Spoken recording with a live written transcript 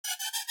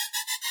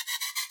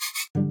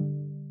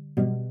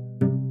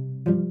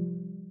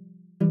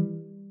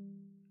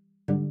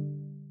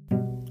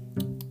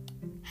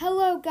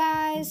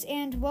guys,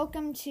 and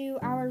welcome to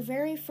our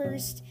very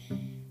first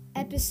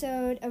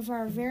episode of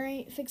our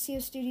Fixio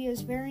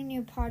Studios' very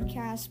new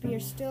podcast. We are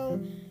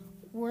still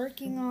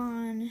working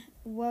on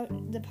what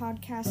the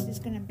podcast is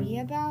going to be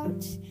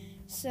about,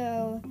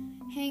 so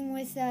hang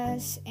with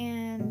us.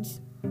 And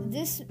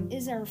this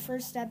is our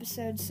first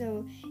episode,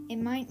 so it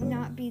might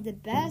not be the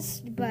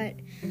best, but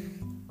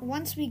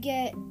once we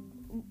get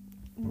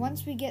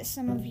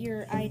some of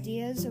your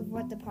ideas of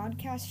what the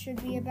podcast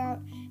should be about,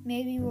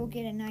 maybe we'll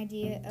get an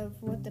idea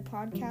of what the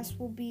podcast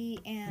will be.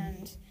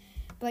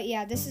 But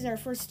yeah, this is our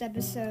first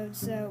episode,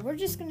 so we're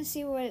just gonna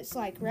see what it's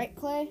like, right,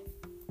 Clay?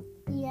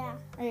 Yeah.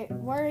 Alright,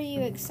 why are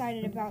you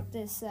excited about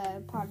this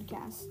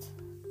podcast?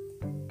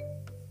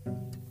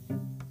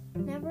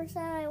 Never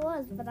said I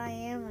was, but I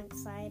am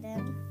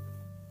excited.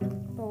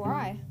 But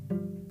why?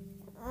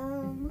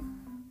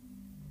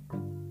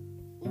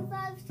 You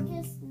guys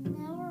just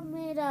never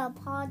made a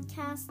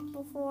podcast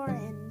before,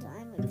 and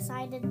I'm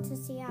excited to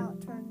see how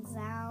it turns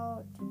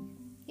out.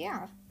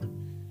 Yeah.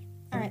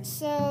 Alright,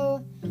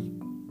 so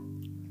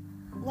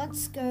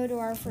let's go to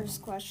our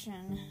first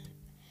question.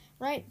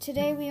 Right,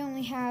 today we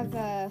only have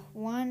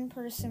one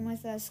person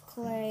with us,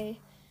 Clay,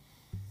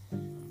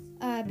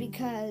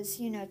 because,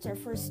 it's our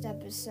first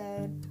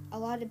episode. A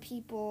lot of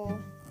people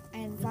I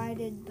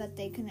invited, but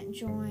they couldn't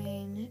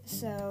join,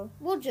 so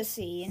we'll just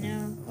see,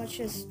 Let's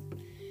just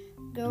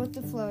go with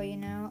the flow,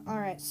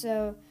 Alright,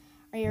 so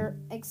are you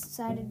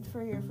excited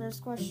for your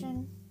first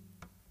question?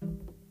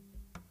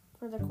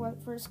 For the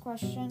first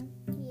question?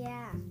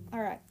 Yeah.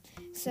 Alright,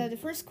 so the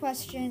first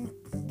question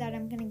that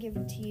I'm going to give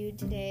to you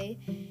today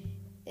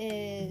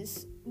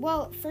is,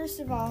 well,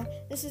 first of all,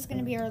 this is going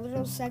to be our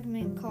little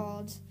segment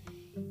called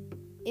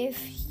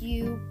If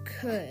You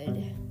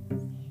Could.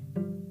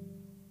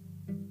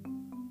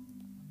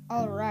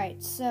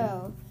 Alright,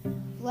 so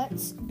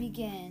let's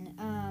begin.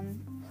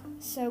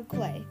 So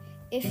Clay,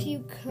 if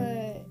you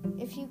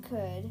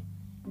could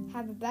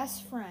have a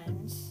best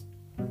friend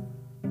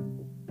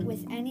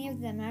with any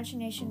of the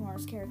Imagination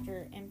Wars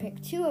character and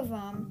pick two of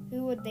them,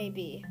 who would they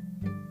be?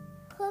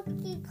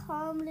 Cookie,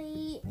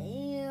 Comedy,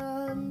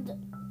 and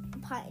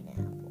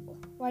Pineapple.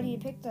 Why do you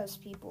pick those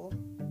people?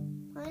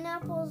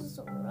 Pineapple's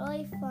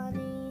really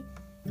funny,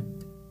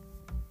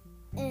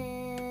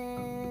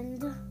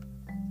 and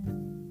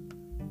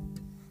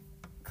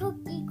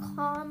Cookie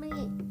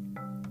Comedy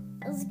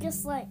is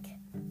just like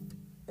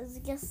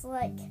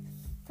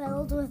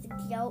filled with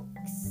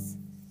jokes.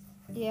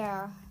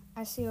 Yeah,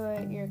 I see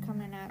what you're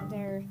coming at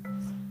there.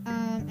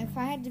 If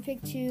I had to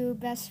pick two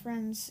best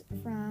friends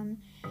from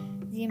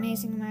the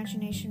Amazing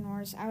Imagination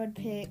Wars, I would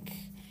pick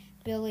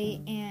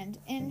Billy and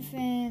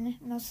Infin,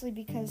 mostly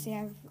because they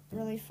have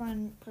really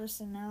fun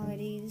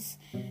personalities.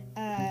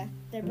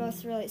 They're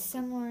both really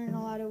similar in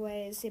a lot of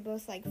ways. They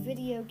both like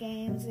video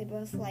games. They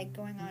both like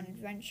going on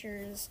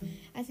adventures.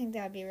 I think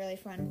that would be really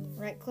fun.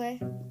 Right, Clay?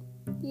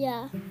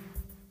 Yeah.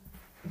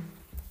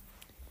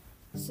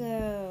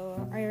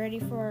 So, are you ready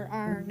for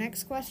our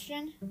next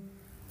question?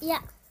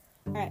 Yeah.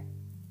 Alright.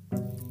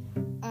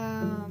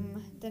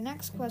 The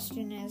next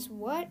question is,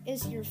 what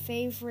is your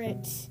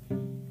favorite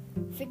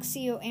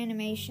Fixio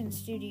Animation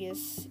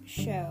Studios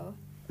show?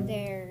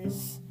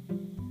 There's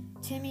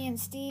Timmy and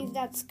Steve,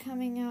 that's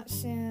coming out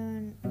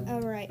soon.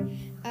 Oh, right.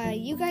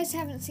 You guys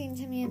haven't seen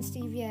Timmy and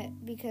Steve yet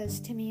because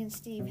Timmy and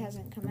Steve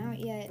hasn't come out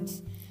yet,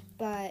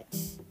 but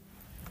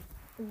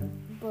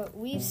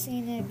we've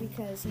seen it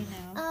because,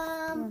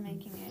 we're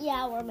making it.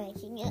 Yeah, we're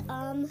making it.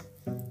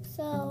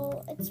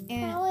 So it's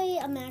probably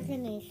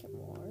Imagination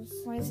Wars.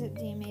 Why is it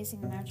the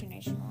Amazing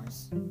Imagination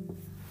Wars?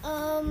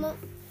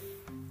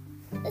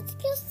 It's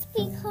just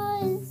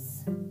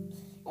because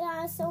it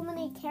has so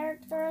many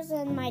characters,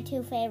 and my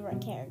two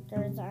favorite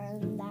characters are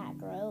in that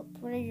group.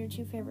 What are your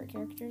two favorite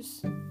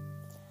characters?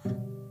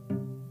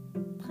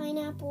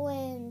 Pineapple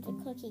and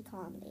Cookie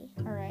Comedy.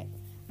 Alright.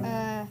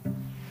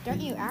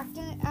 Don't you act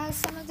as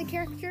some of the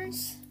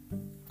characters?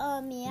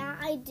 Yeah,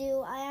 I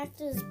do. I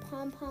act as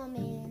Pom Pom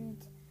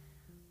and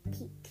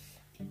Peach.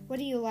 What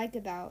do you like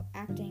about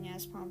acting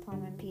as Pom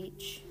Pom and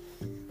Peach?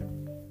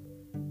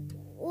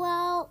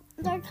 Well,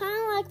 they're kind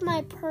of like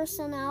my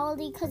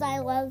personality because I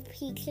love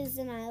peaches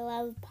and I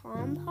love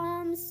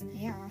pom-poms.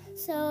 Yeah.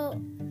 So,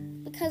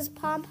 because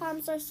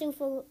pom-poms are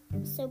super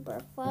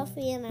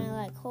fluffy and I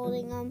like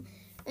holding them.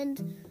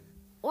 And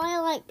why I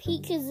like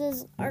peaches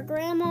is our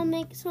grandma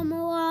makes them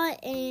a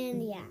lot,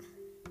 and yeah.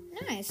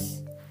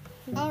 Nice.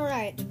 All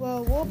right.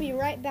 Well, we'll be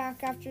right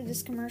back after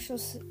this commercial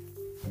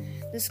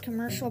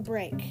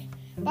break.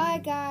 Bye,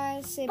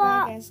 guys. Say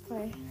bye guys,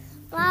 Clay.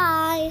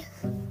 Bye.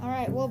 All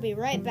right, we'll be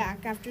right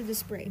back after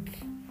this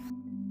break.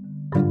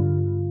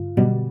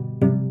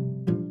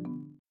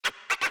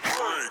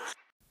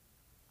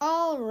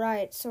 All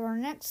right, so our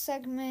next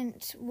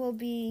segment will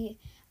be,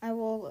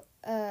 you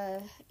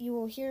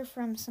will hear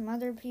from some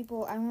other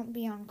people. I won't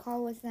be on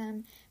call with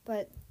them,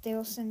 but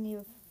they'll send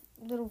you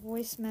a little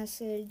voice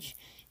message,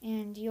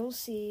 and you'll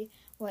see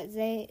what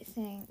they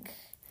think.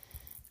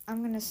 I'm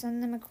going to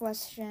send them a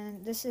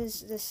question. This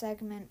is the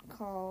segment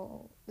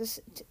called...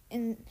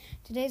 In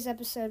today's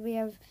episode, we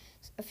have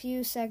a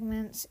few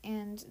segments,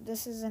 and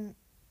this is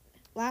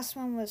last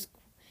one was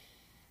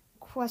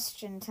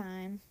question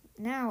time.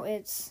 Now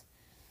it's,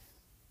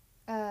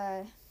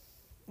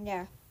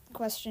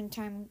 question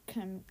time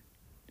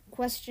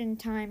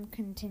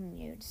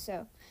continued.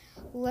 So,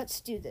 let's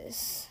do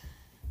this.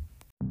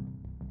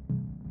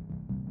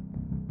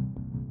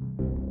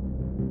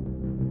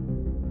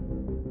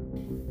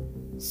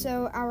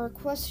 So our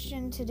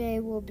question today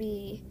will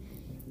be,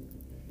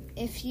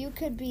 if you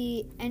could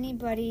be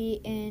anybody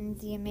in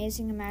the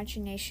Amazing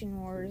Imagination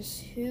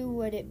Wars, who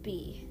would it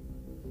be?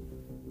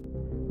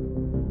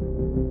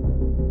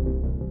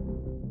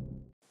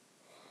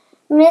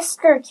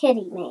 Mr.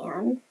 Kitty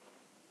Man.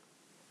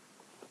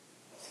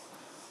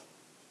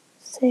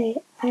 Say,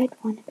 I'd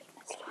want to be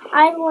Mr.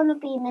 I'd want to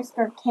be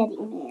Mr. Kitty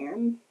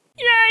Man.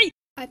 Yay!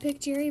 I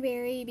picked Jerry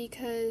Berry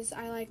because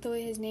I like the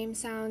way his name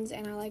sounds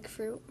and I like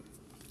fruit.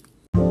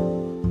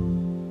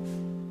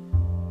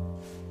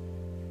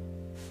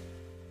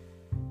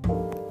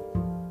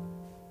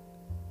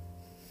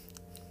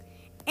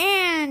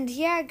 And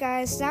yeah,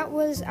 guys, that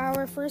was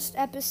our first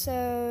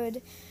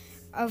episode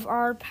of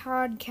our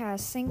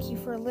podcast. Thank you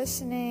for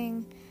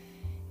listening.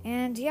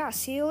 And yeah,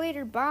 see you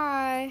later.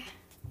 Bye.